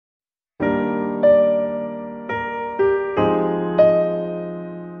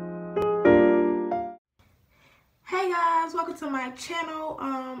to my channel.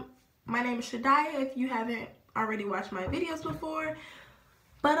 My name is Shadiah, if you haven't already watched my videos before.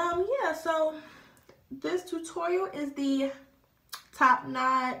 But yeah, so this tutorial is the top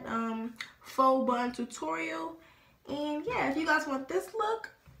knot faux bun tutorial. And yeah, if you guys want this look,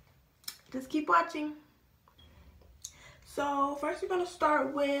 just keep watching. So first we're gonna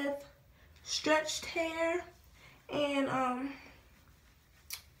start with stretched hair, and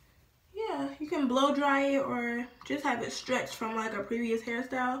yeah, you can blow dry it or just have it stretched from like a previous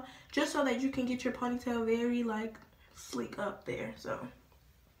hairstyle, just so that you can get your ponytail very like sleek up there. So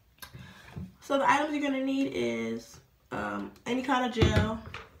the items you're gonna need is any kind of gel,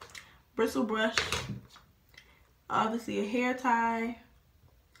 bristle brush, obviously a hair tie,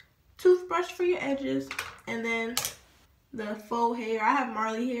 toothbrush for your edges, and then the faux hair. I have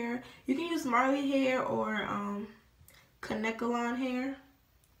Marley hair. You can use Marley hair or Kanekalon hair.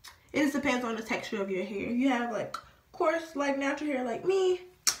 It just depends on the texture of your hair. If you have like coarse, like natural hair like me,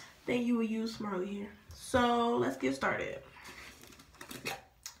 then you will use Marley hair. So let's get started.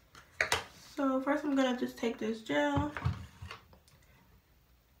 So first I'm gonna just take this gel,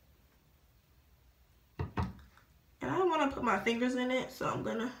 and I don't want to put my fingers in it, so I'm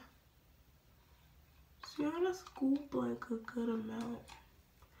gonna scoop like a good amount.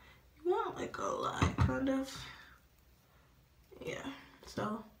 You want like a lot, kind of. Yeah.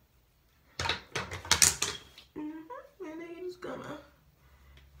 So. And then you're just gonna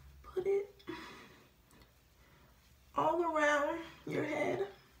put it all around your head.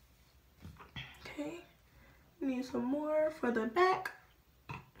 Okay. Need some more for the back.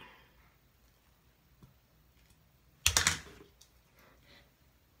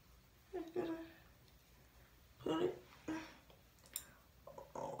 Just gonna put it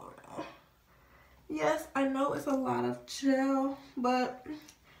all around. Yes, I know it's a lot of gel, but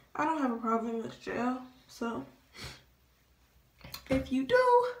I don't have a problem with gel. So if you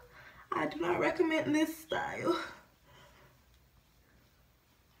do, I do not recommend this style.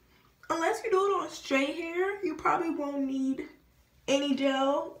 Unless you do it on straight hair, you probably won't need any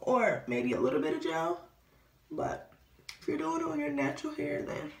gel, or maybe a little bit of gel. But if you're doing it on your natural hair,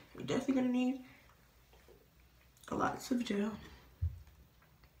 then you're definitely gonna need lots of gel.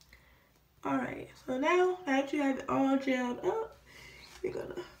 Alright, so now that you have it all gelled up, you're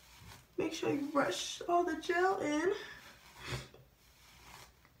gonna make sure you brush all the gel in.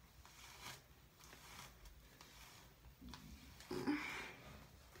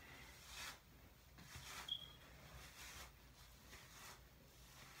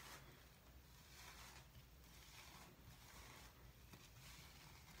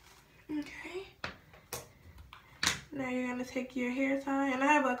 Okay. Now you're gonna take your hair tie, and I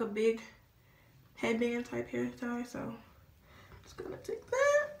have like a big headband type hair tie, so I'm just gonna take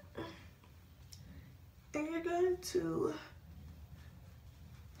that. And you're going to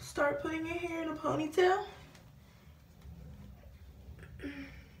start putting your hair in a ponytail.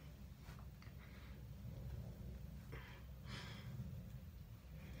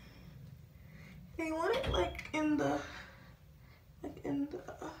 And you want it like in the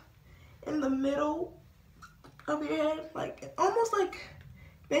middle of your head, like almost like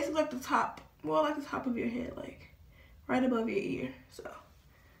basically like the top, more like the top of your head, like right above your ear. So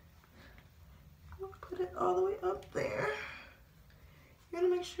put it all the way up there. You gotta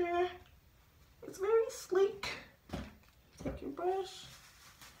make sure it's very sleek. Take your brush.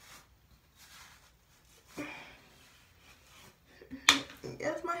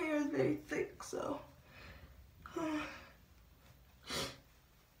 Yes, my hair is very thick, so.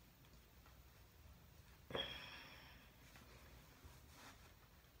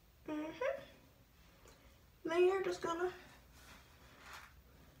 Then you're just gonna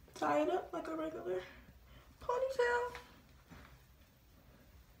tie it up like a regular ponytail.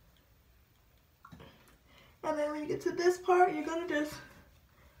 And then when you get to this part, you're gonna just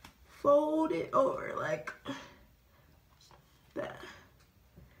fold it over like that.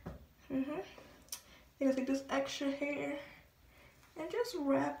 You're gonna take this extra hair and just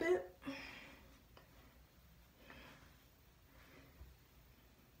wrap it.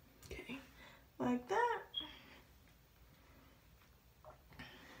 Okay, like that.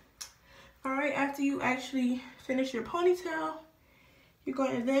 Alright, after you actually finish your ponytail, you're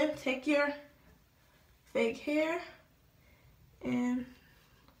going to then take your fake hair, and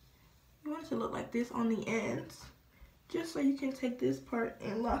you want it to look like this on the ends, just so you can take this part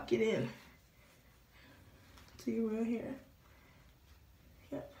and lock it in to your real hair.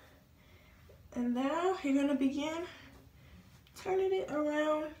 Yep. And now you're going to begin turning it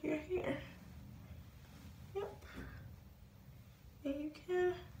around your hair. Yep. And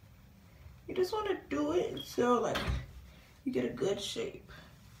you just want to do it until like you get a good shape.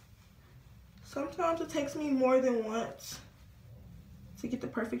 Sometimes it takes me more than once to get the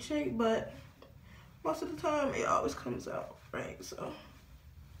perfect shape, but most of the time it always comes out right. So,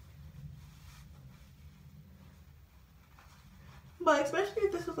 but especially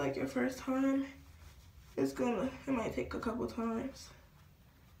if this is like your first time, it might take a couple times.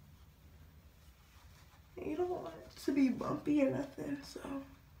 And you don't want it to be bumpy or nothing, so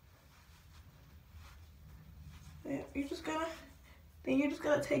yeah, you're just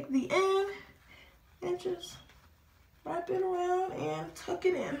gonna take the end and just wrap it around and tuck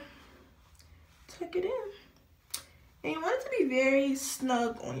it in. Tuck it in. And you want it to be very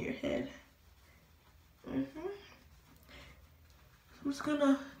snug on your head. I'm just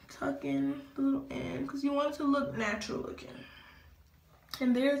gonna tuck in the little end because you want it to look natural looking.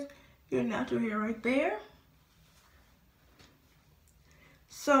 And there's your natural hair right there.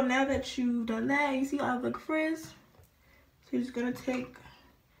 So now that you've done that, you see I have like frizz. So you're just gonna take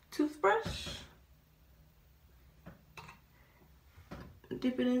toothbrush,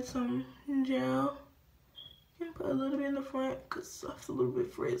 dip it in some gel, and put a little bit in the front because that's a little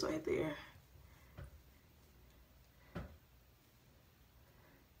bit frizz right there.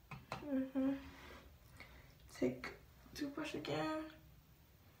 Take toothbrush again,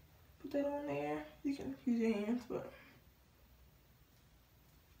 put that on there. You can use your hands, but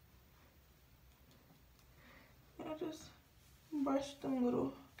I just brush them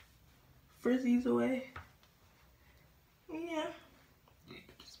little frizzies away. Yeah,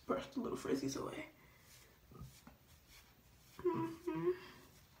 just brush the little frizzies away.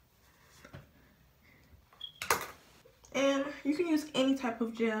 And you can use any type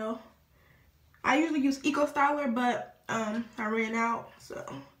of gel. I usually use Eco Styler, but I ran out, so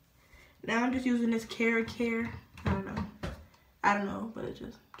now I'm just using this Care. I don't know, but it's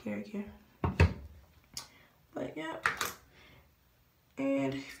just Care. But yeah,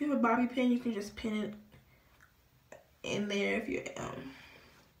 and if you have a bobby pin, you can just pin it in there if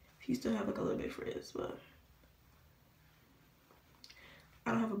you still have like a little bit of frizz. But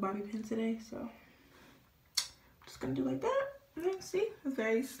I don't have a bobby pin today, so I'm just gonna do like that. And then see, it's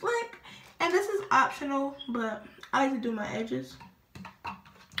very slick. And this is optional, but I like to do my edges.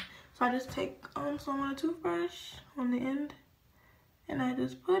 So I just take some on a toothbrush on the end, and I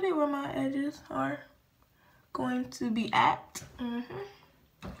just put it where my edges are going to be at. And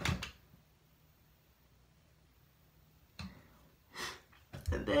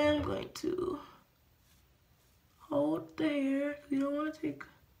then I'm going to hold the hair. You don't want to take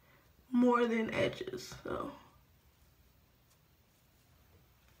more than edges, so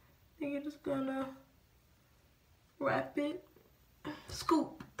then you're just gonna wrap it,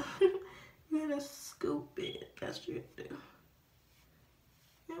 scoop. You're gonna scoop it. That's what you do.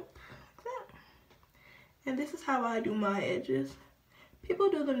 Yep, like that. And this is how I do my edges.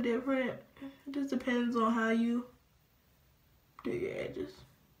 People do them different. It just depends on how you do your edges.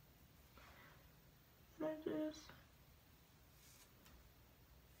 And I just,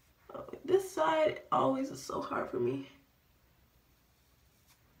 this side always is so hard for me.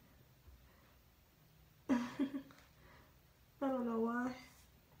 I don't know why.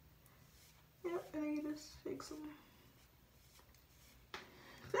 Yep, and then you just take some.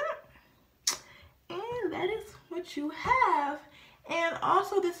 And that is what you have. And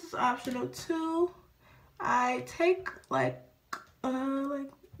also, this is optional too. I take like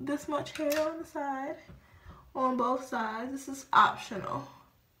this much hair on the side, on both sides. This is optional.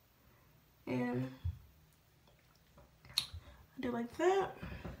 And I do like that.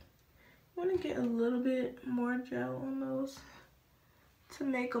 I want to get a little bit more gel on those to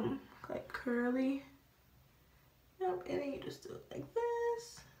make them like curly. Yep, and then you just do it like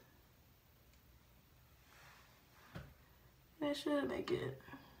this. And it should make it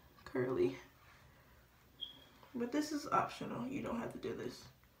curly. But this is optional. You don't have to do this.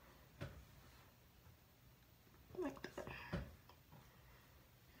 Like that.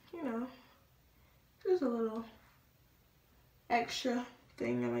 You know, just a little extra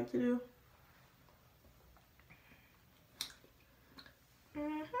thing I like to do.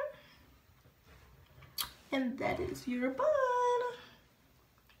 And that is your bun.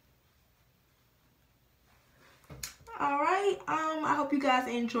 Alright, I hope you guys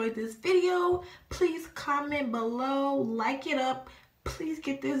enjoyed this video. Please comment below, like it up. Please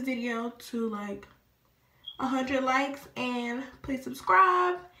get this video to like 100 likes, and please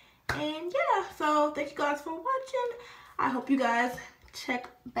subscribe. And yeah, so thank you guys for watching. I hope you guys check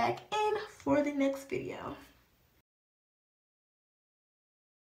back in for the next video.